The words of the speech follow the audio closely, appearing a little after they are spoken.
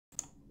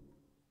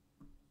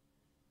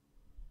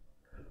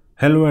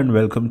Hello and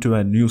welcome to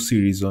a new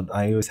series on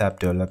iOS app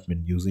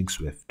development using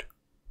Swift.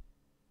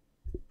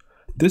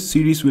 This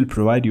series will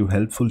provide you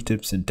helpful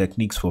tips and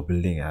techniques for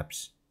building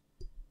apps.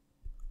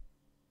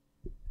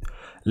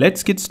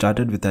 Let's get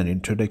started with an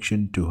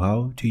introduction to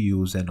how to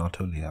use an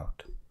auto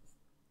layout.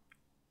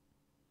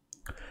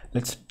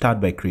 Let's start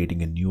by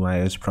creating a new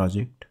iOS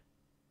project.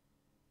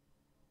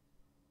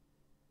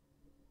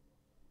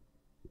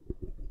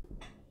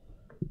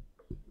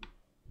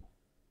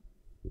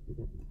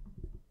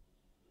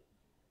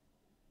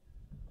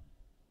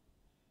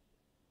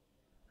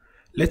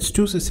 Let's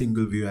choose a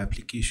single view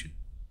application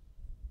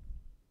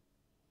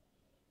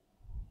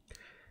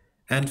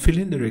and fill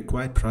in the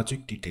required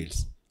project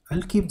details.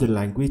 I'll keep the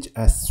language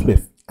as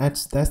Swift,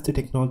 as that's the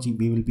technology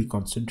we will be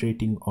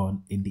concentrating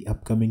on in the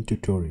upcoming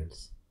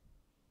tutorials.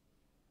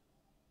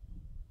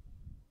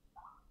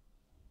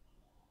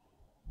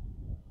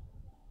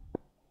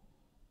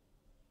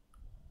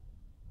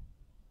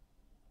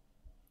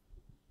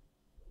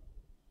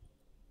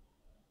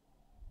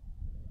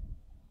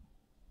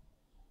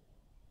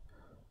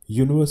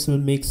 Universal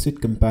makes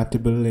it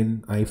compatible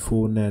in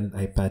iPhone and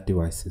iPad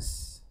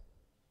devices.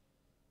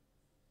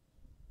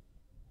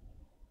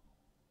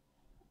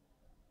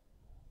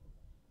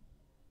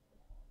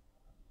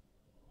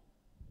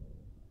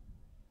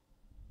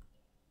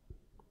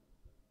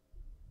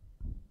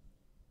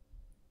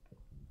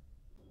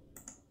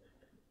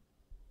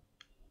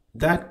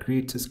 That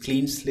creates a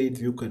clean slate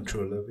view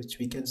controller which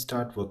we can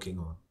start working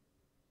on.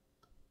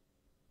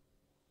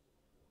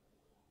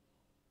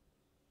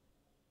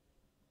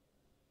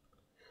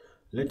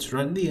 Let's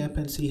run the app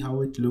and see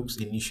how it looks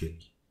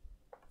initially.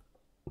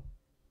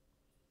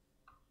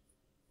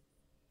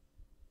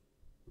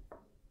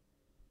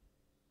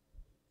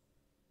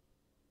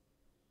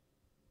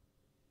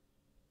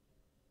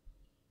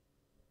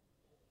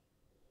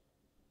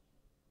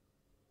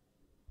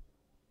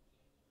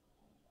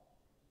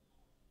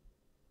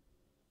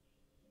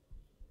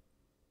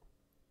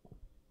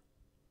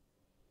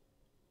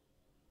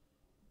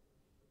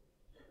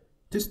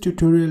 This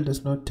tutorial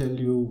does not tell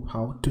you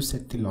how to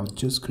set the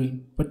launcher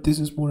screen, but this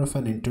is more of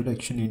an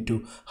introduction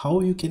into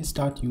how you can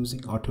start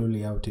using auto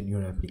layout in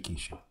your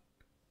application.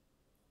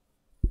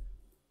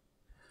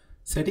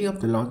 Setting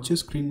up the launcher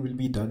screen will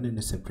be done in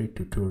a separate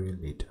tutorial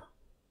later.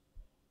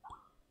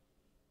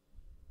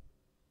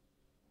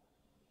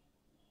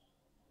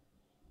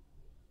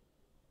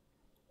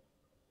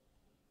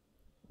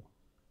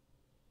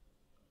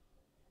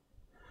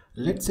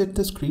 Let's set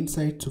the screen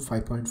size to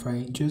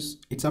 5.5 inches.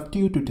 It's up to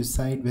you to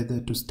decide whether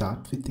to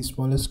start with the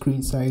smaller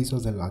screen size or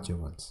the larger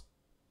ones.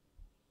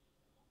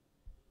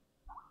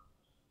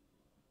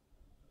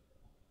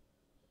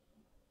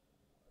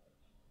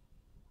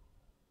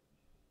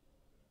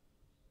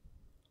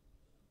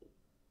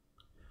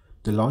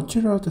 The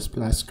launcher or the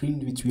splash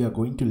screen which we are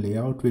going to lay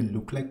out will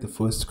look like the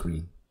first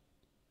screen.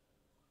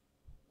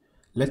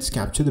 Let's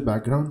capture the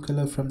background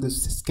color from the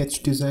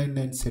sketch design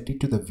and set it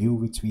to the view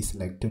which we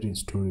selected in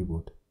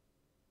storyboard.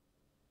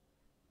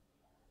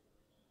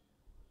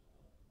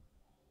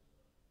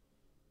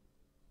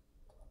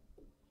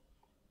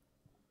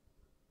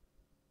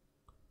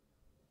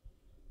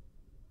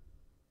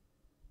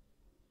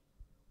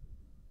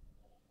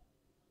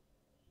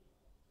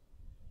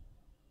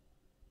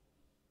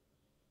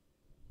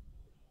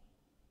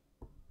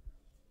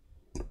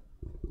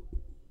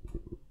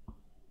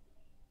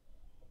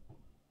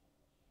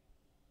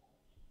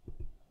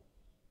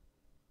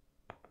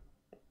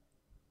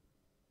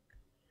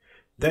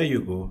 There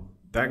you go.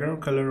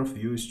 Background color of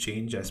view is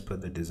changed as per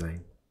the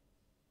design.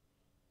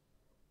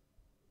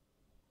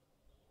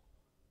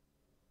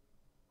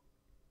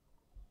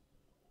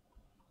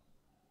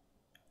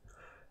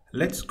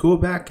 Let's go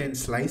back and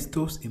slice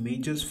those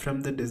images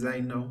from the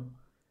design now.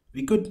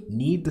 We could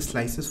need the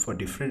slices for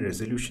different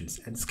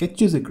resolutions, and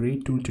Sketch is a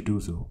great tool to do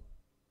so.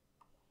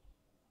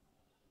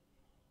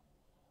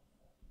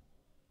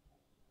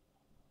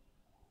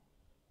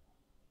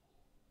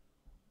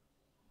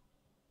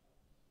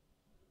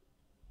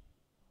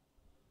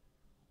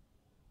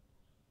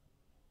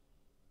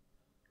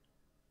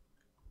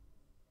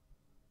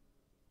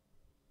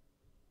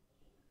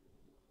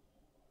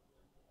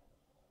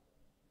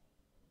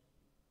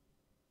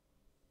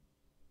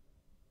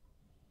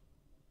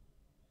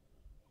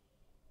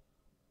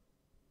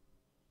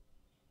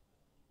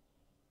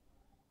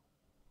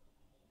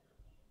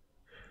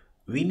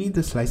 We need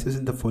the slices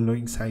in the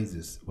following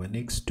sizes: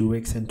 1x,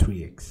 2x, and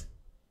 3x.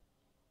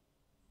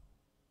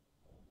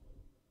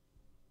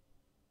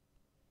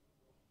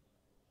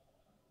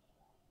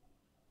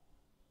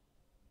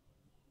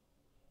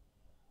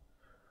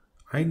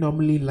 I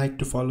normally like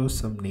to follow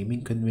some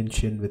naming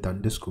convention with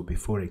underscore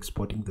before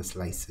exporting the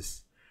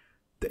slices.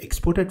 The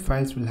exported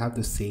files will have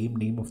the same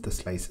name of the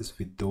slices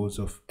with those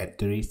of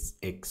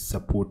 *x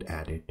support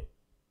added.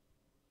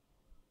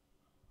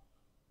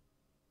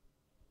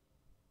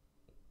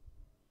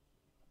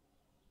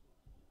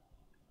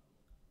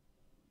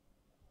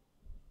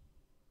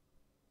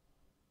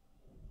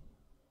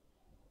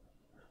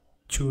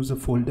 Choose a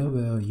folder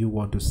where you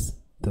want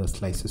the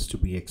slices to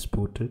be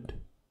exported.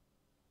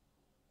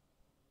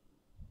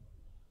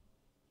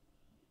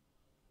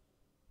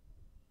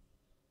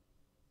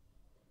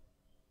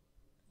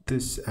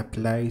 This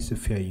applies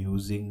if you're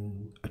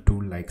using a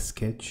tool like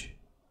Sketch.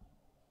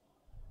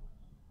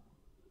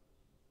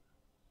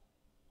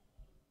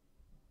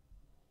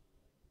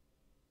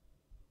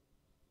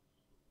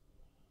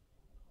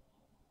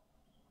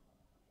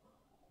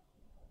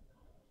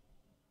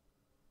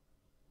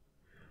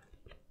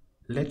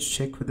 Let's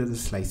check whether the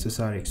slices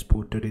are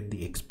exported in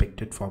the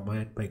expected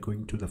format by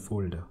going to the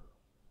folder.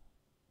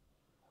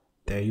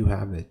 There you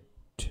have it.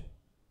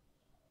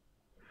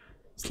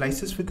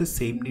 Slices with the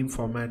same name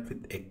format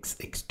with X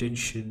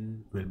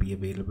extension will be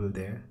available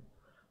there.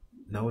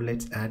 Now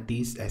let's add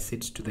these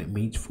assets to the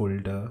image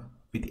folder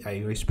with the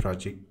iOS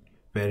project,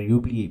 where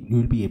you'll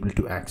be able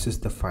to access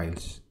the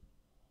files.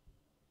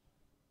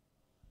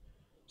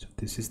 So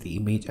this is the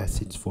image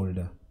assets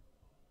folder.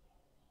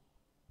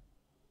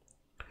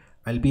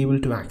 I'll be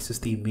able to access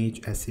the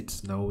image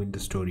assets now in the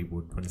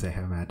storyboard once I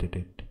have added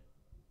it.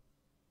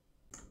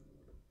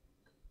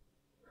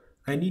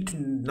 I need to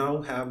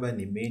now have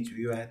an image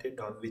view added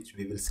on which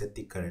we will set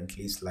the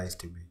currently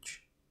sliced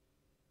image.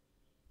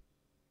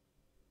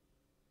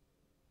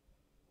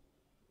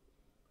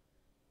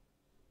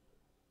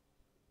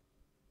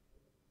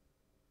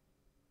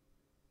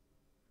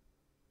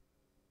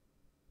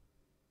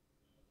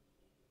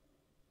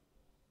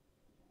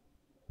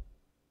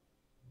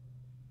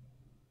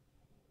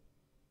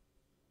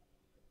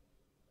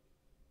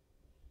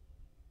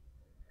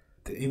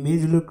 The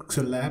image looks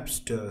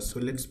collapsed, so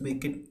let's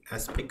make it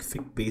aspect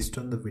fix based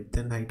on the width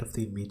and height of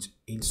the image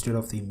instead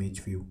of the image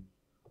view.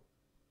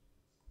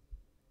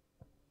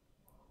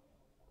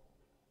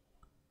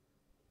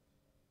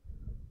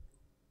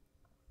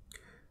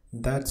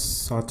 That's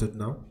sorted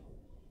now.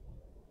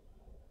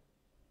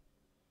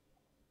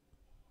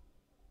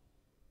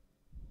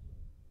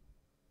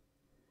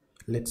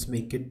 Let's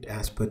make it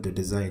as per the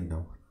design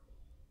now.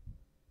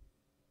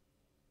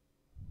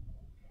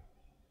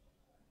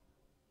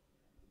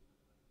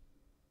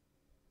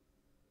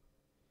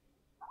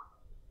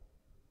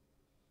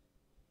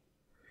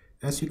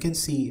 As you can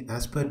see,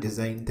 as per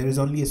design, there is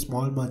only a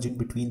small margin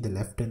between the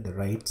left and the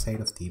right side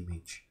of the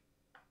image.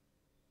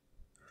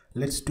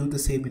 Let's do the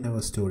same in our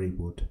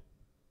storyboard.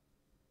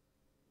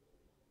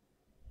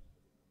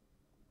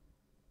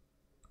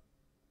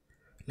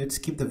 Let's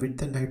keep the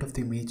width and height of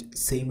the image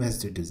same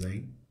as the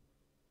design.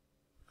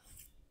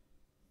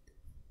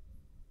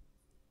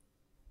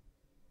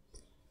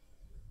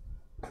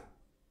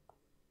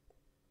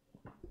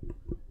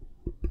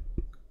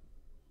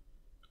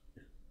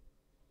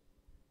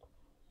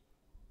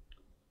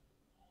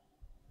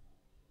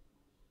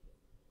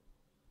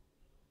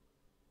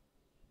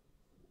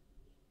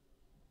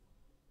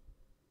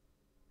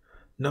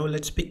 Now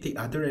let's pick the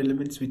other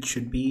elements which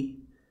should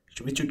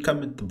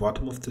come at the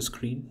bottom of the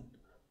screen.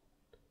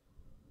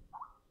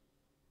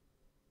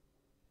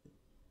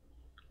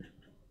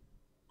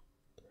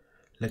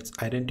 Let's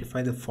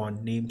identify the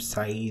font name,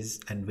 size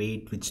and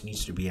weight which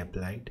needs to be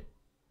applied.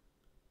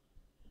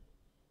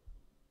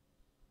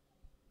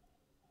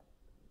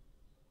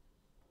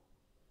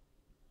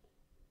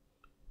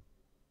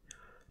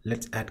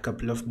 Let's add a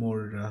couple of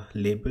more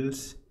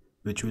labels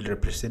which will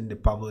represent the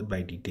powered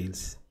by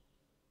details.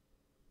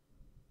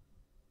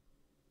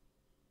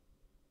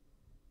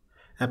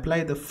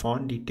 Apply the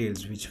font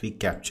details which we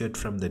captured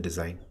from the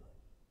design.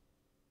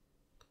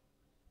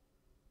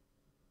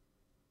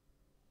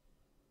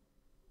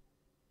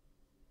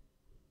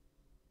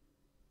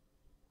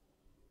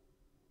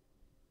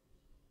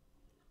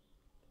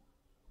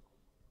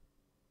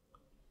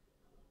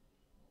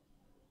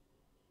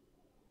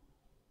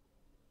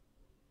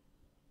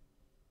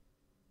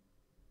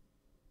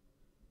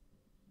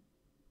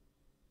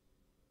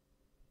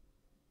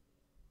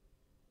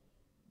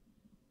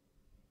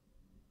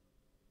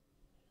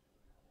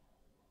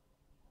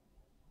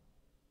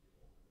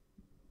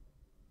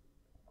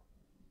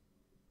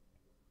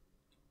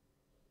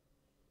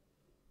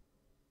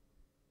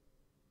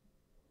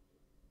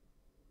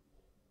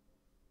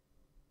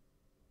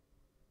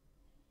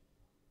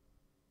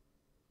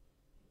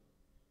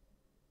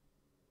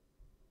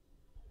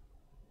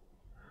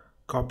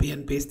 Copy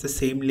and paste the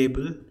same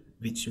label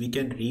which we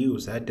can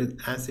reuse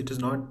as it is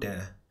not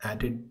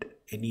added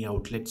any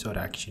outlets or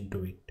action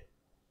to it.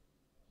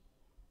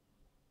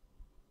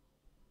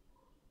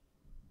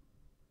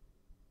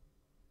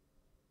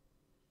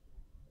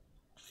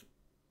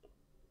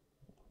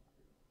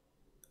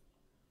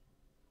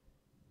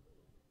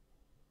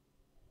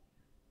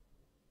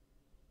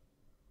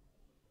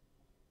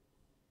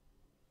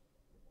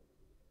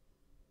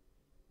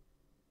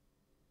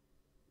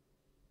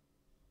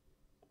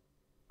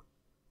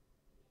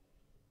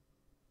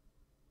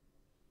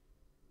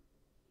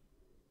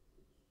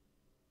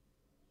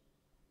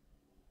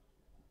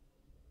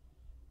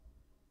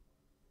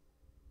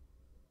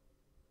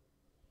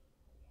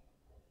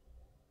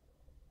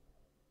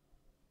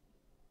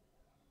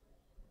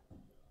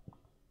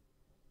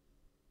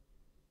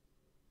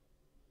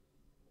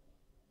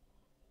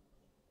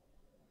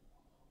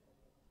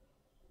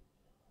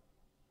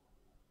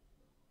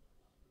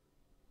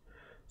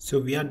 So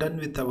we are done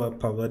with our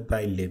powered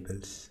by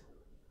labels.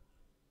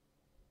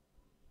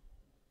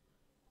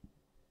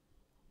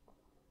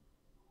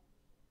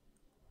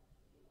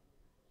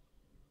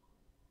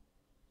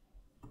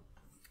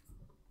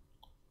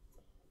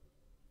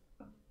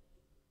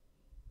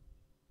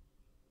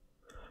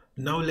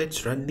 Now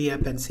let's run the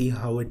app and see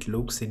how it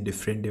looks in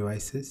different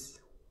devices.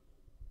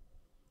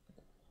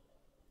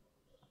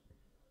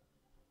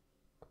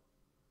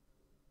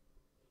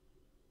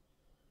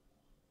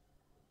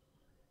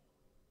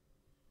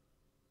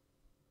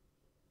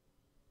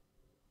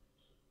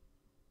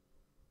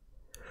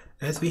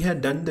 As we had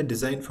done the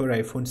design for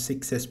iPhone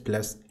 6s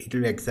Plus, it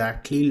will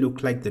exactly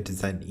look like the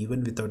design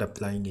even without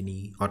applying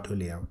any auto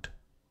layout.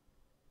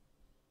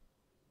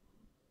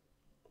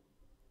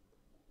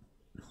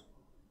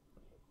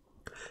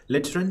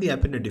 Let's run the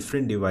app in a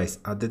different device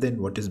other than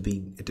what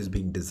it is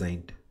being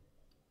designed.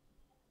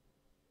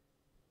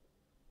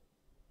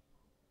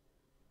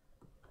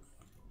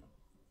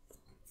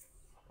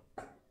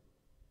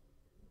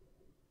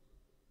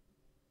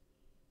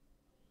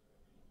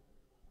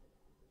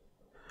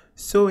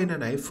 So in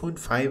an iPhone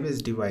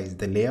 5s device,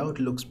 the layout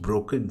looks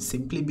broken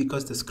simply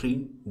because the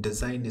screen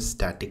design is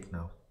static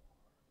now.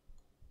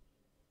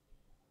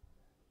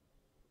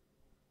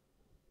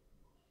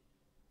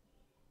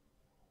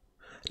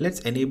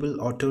 Let's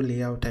enable auto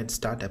layout and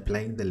start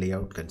applying the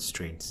layout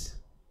constraints.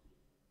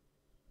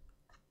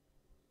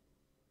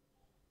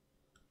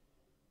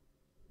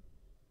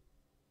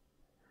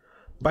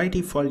 By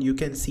default, you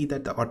can see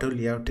that the auto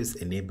layout is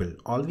enabled.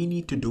 All we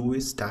need to do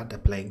is start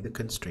applying the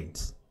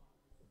constraints.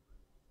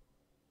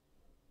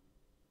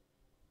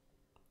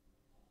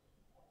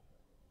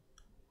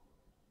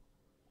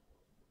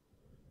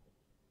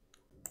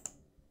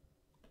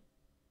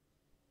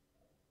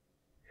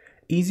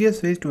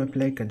 Easiest way to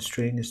apply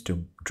constraint is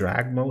to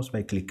drag mouse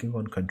by clicking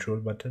on control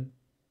button.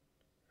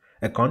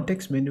 A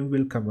context menu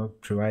will come up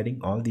providing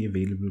all the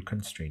available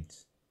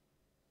constraints.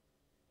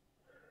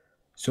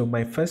 So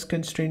my first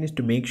constraint is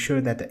to make sure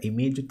that the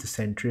image at the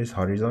center is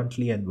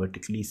horizontally and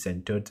vertically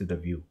centered to the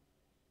view.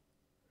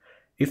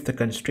 If the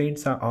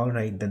constraints are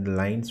alright, then the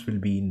lines will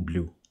be in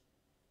blue.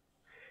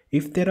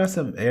 If there are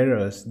some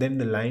errors, then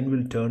the line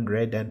will turn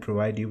red and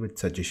provide you with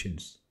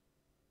suggestions.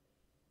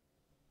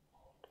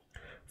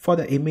 For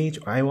the image,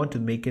 I want to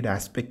make it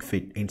aspect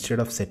fit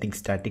instead of setting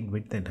static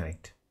width and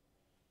height.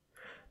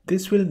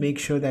 This will make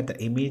sure that the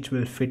image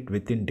will fit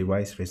within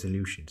device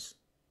resolutions.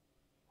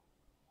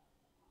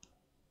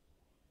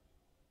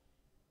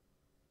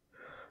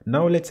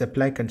 Now let's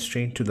apply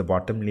constraint to the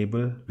bottom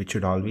label, which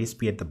should always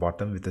be at the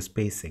bottom with the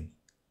spacing.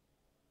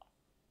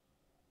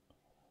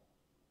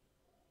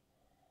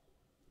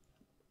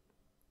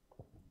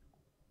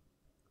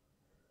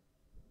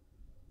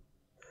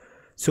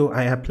 So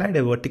I applied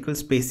a vertical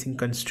spacing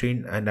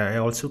constraint and I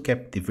also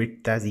kept the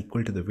width as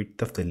equal to the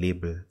width of the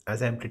label,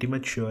 as I'm pretty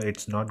much sure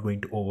it's not going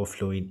to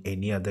overflow in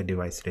any other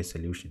device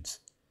resolutions.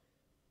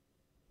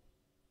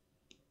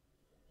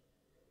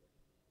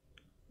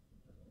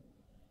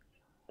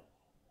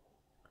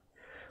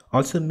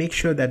 Also make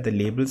sure that the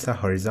labels are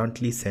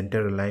horizontally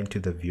center aligned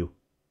to the view.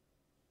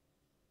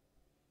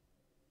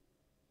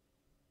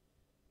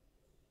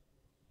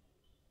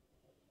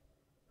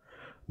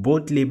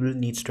 Both labels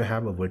needs to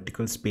have a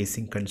vertical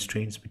spacing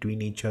constraints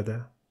between each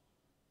other.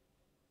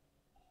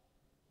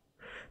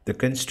 The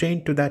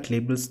constraint to that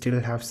label still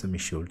have some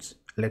issues.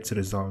 Let's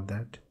resolve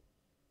that.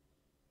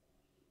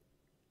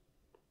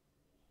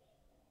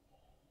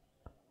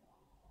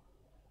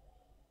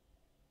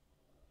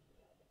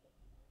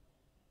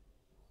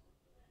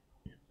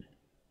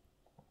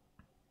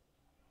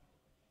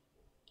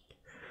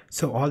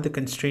 So all the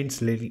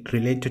constraints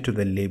related to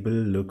the label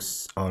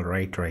looks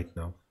alright right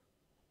now.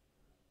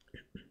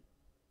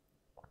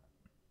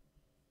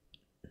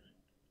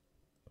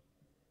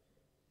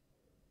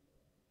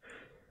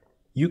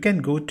 You can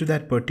go to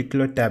that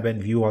particular tab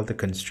and view all the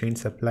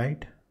constraints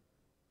applied.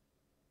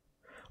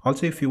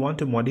 Also, if you want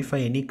to modify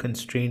any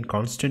constraint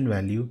constant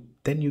value,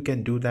 then you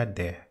can do that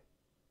there.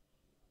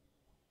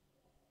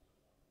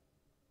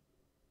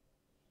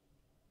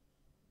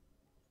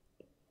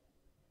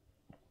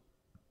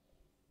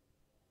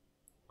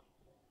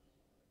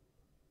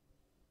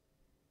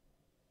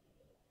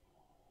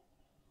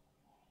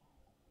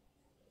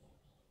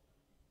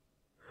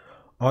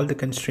 All the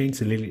constraints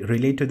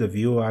related to the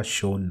view are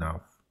shown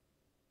now.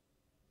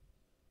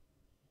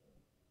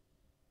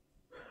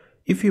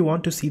 If you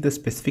want to see the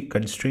specific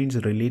constraints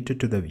related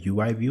to the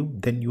UI view,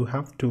 then you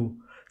have to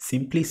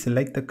simply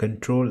select the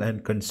control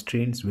and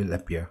constraints will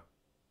appear.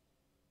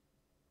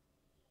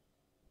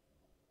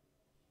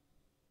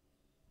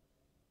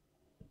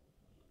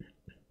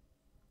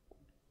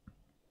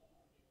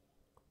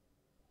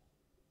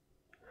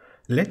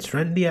 Let's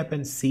run the app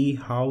and see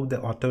how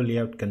the auto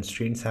layout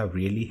constraints have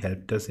really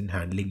helped us in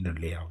handling the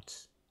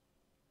layouts.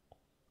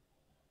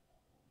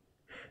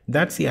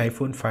 That's the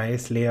iPhone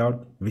 5s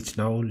layout, which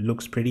now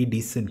looks pretty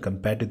decent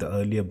compared to the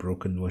earlier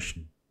broken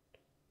version.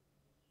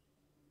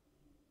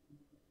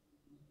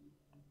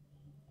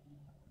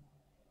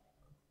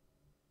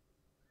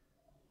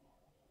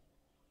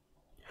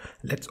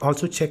 Let's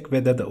also check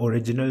whether the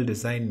original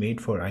design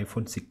made for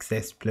iPhone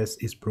 6s Plus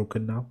is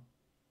broken now.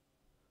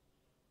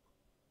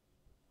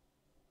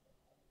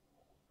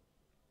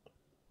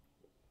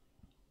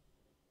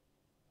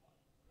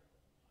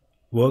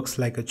 Works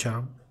like a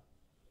charm.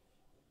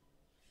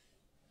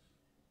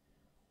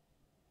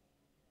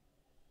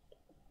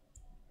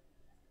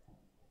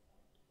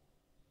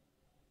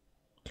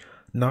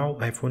 Now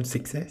iPhone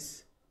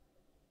 6s.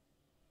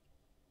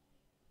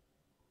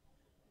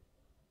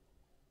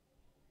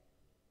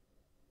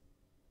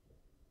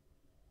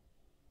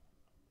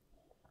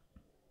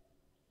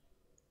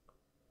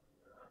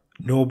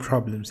 No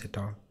problems at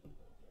all.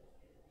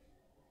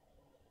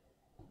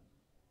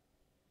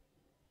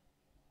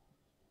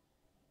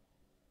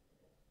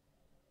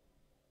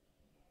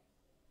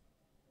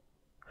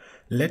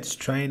 Let's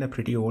try in a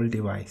pretty old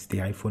device, the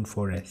iPhone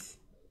 4s.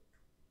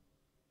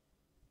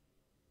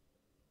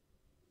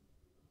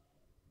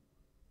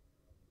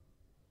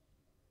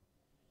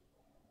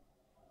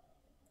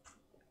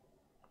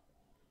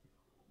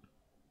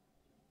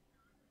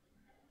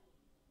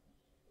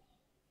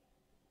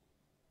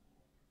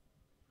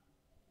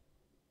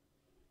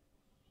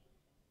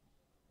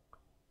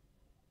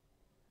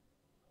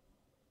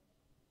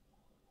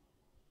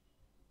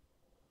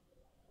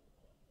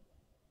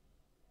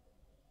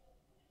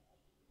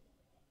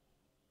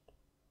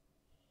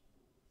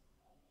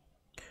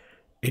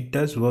 It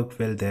does work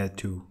well there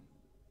too.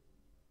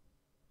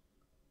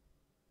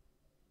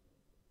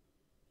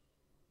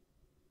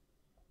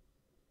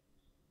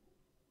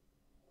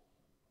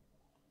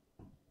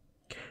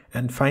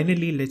 And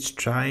finally, let's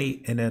try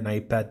in an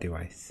iPad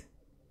device.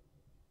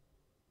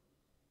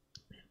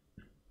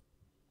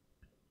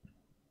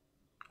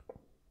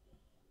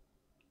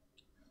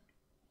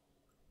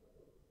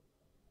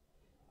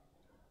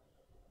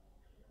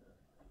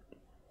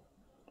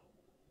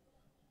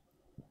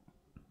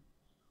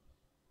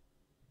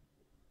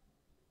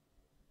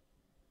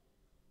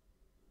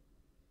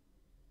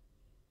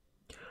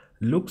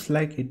 Looks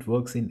like it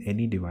works in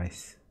any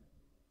device.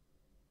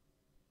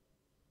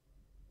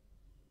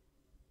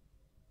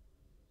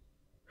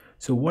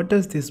 So what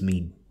does this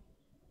mean?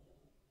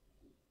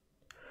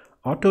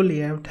 Auto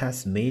Layout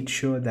has made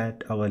sure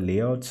that our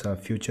layouts are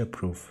future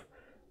proof.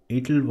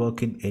 It'll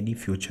work in any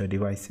future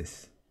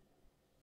devices.